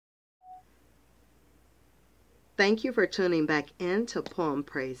Thank you for tuning back in to Poem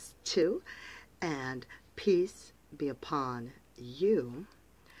Praise 2, and peace be upon you.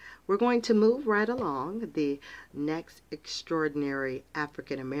 We're going to move right along. The next extraordinary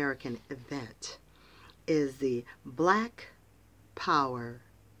African American event is the Black Power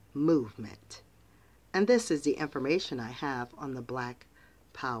movement. And this is the information I have on the Black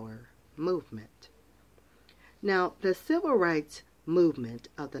Power movement. Now, the civil rights movement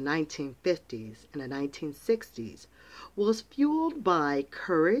of the 1950s and the 1960s was fueled by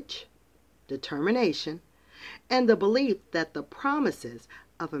courage, determination, and the belief that the promises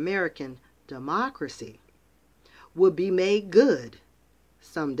of American democracy would be made good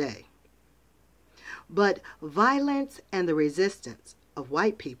someday. But violence and the resistance of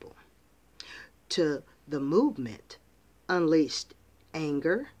white people to the movement unleashed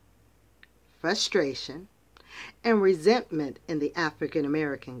anger, frustration, and resentment in the African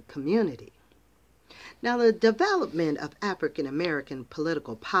American community. Now, the development of African American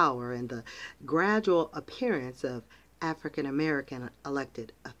political power and the gradual appearance of African American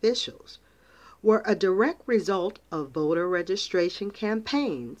elected officials were a direct result of voter registration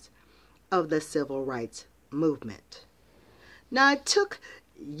campaigns of the civil rights movement. Now, it took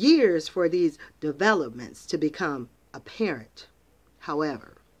years for these developments to become apparent.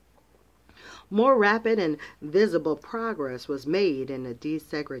 However, more rapid and visible progress was made in the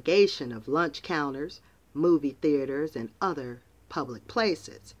desegregation of lunch counters, movie theaters, and other public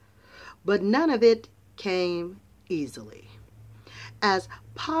places. But none of it came easily. As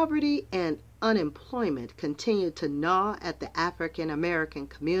poverty and unemployment continued to gnaw at the African American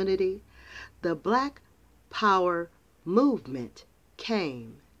community, the Black Power movement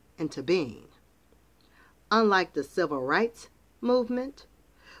came into being. Unlike the civil rights movement,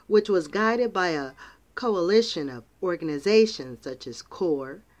 which was guided by a coalition of organizations such as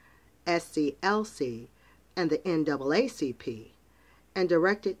CORE, SCLC, and the NAACP, and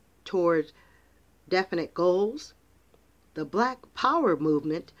directed toward definite goals, the Black Power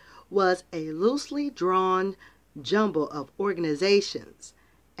movement was a loosely drawn jumble of organizations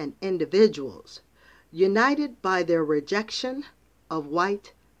and individuals united by their rejection of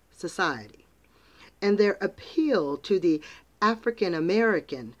white society and their appeal to the African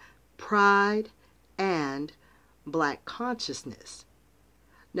American pride and Black consciousness.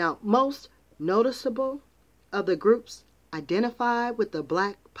 Now, most noticeable of the groups identified with the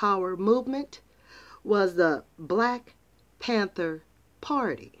Black Power movement was the Black Panther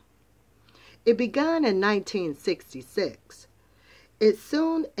Party. It began in 1966. It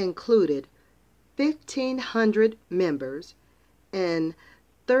soon included 1,500 members in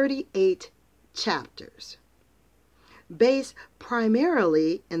 38 chapters, based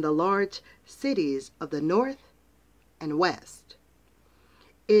primarily in the large cities of the North and West.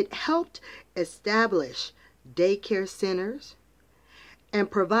 It helped establish daycare centers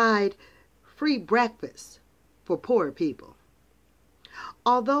and provide free breakfast for poor people.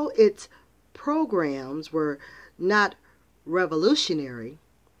 Although its programs were not revolutionary,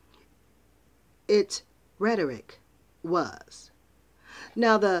 its rhetoric was.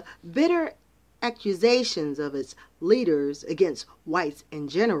 Now, the bitter accusations of its leaders against whites in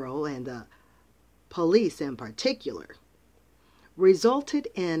general and the police in particular resulted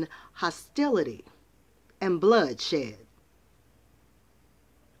in hostility and bloodshed.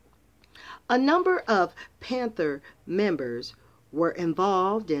 A number of Panther members were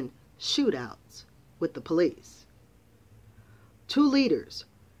involved in shootouts with the police. 2 leaders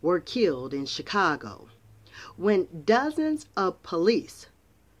were killed in Chicago when dozens of police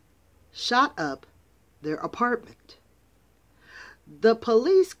shot up their apartment. The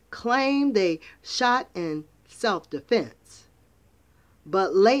police claimed they shot in self-defense,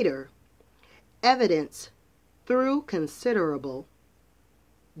 but later evidence threw considerable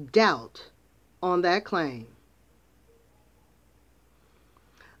doubt on that claim.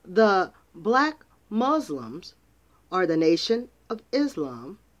 The Black Muslims are the Nation of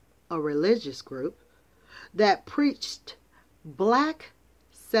Islam, a religious group that preached Black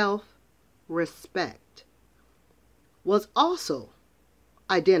self-respect, was also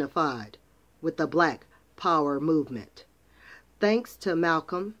identified with the Black Power movement, thanks to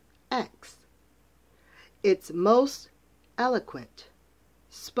Malcolm X, its most eloquent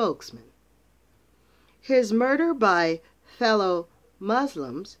spokesman. His murder by fellow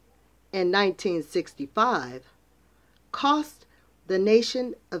Muslims in 1965 cost the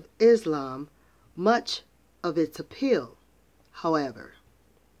Nation of Islam much of its appeal, however.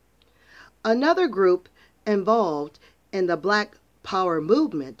 Another group involved in the Black Power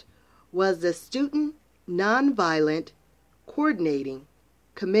movement was the Student Nonviolent Coordinating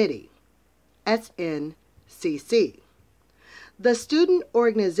Committee, SNCC. SNCC, the student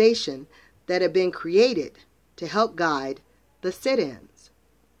organization that had been created to help guide the sit-ins.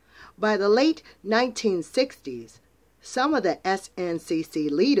 By the late 1960s, some of the SNCC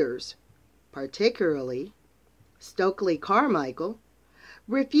leaders, particularly Stokely Carmichael,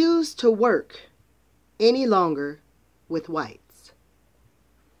 refused to work any longer with whites.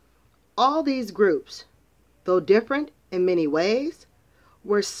 All these groups, though different in many ways,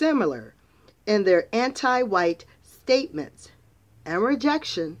 were similar in their anti-white statements and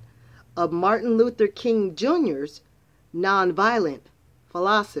rejection of Martin Luther King Jr.'s nonviolent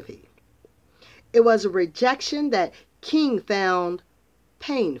philosophy. It was a rejection that King found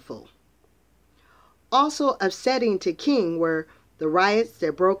painful. Also upsetting to King were the riots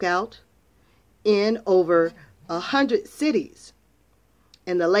that broke out in over 100 cities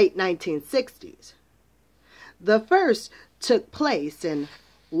in the late 1960s. The first took place in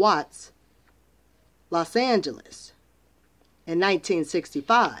Watts, Los Angeles, in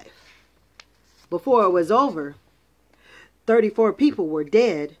 1965. Before it was over, 34 people were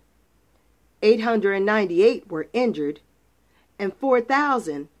dead, 898 were injured, and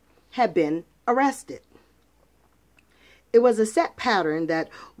 4,000 had been arrested. It was a set pattern that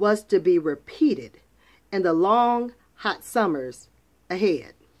was to be repeated in the long, hot summers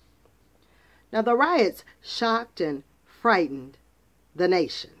ahead. Now, the riots shocked and frightened the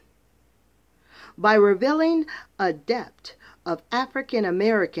nation by revealing a depth of African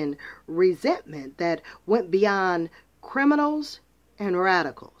American resentment that went beyond criminals and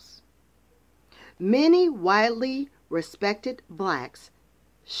radicals. Many widely respected blacks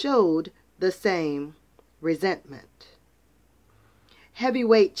showed the same resentment.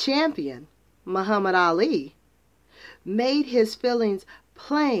 Heavyweight champion Muhammad Ali made his feelings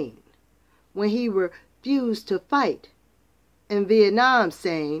plain when he refused to fight in Vietnam,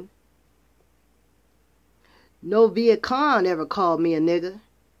 saying, "No Viet Cong ever called me a nigger."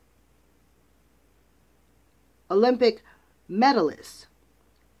 Olympic medalists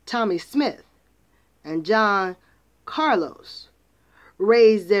Tommy Smith and John Carlos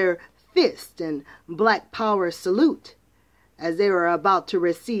raised their fist in Black Power salute as they were about to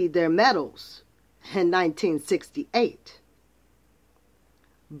receive their medals in 1968.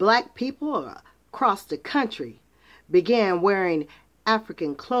 Black people across the country began wearing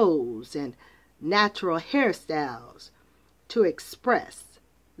African clothes and natural hairstyles to express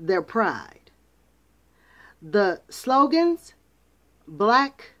their pride. The slogans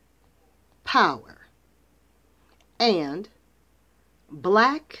Black Power and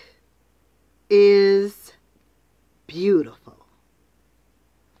Black is Beautiful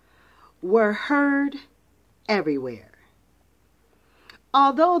were heard everywhere.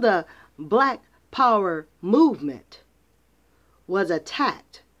 Although the Black Power movement was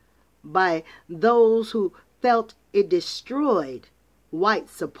attacked by those who felt it destroyed white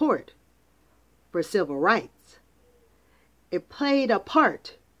support for civil rights, it played a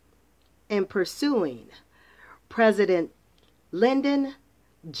part in pursuing President Lyndon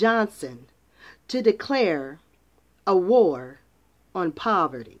Johnson to declare a war on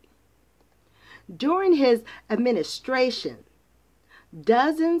poverty. During his administration,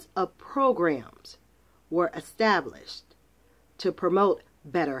 dozens of programs were established to promote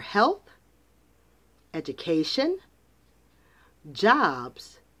better health, education,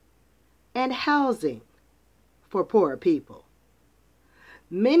 jobs, and housing for poor people,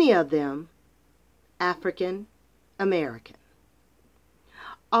 many of them African American.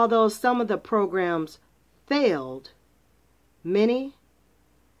 Although some of the programs failed, many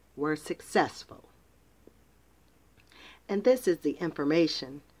were successful. And this is the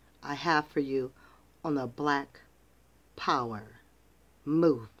information I have for you on the Black Power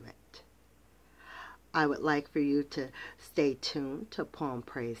movement. I would like for you to stay tuned to Poem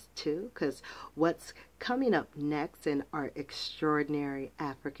Praise 2, because what's coming up next in our Extraordinary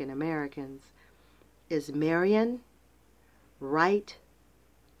African Americans is Marian Wright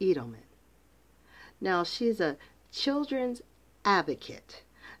Edelman. Now, she's a children's advocate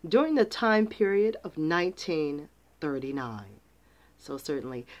during the time period of 1939. So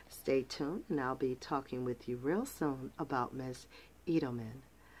certainly stay tuned, and I'll be talking with you real soon about Miss Edelman.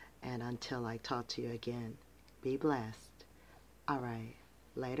 And until I talk to you again, be blessed. All right,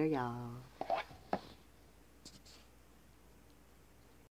 later, y'all.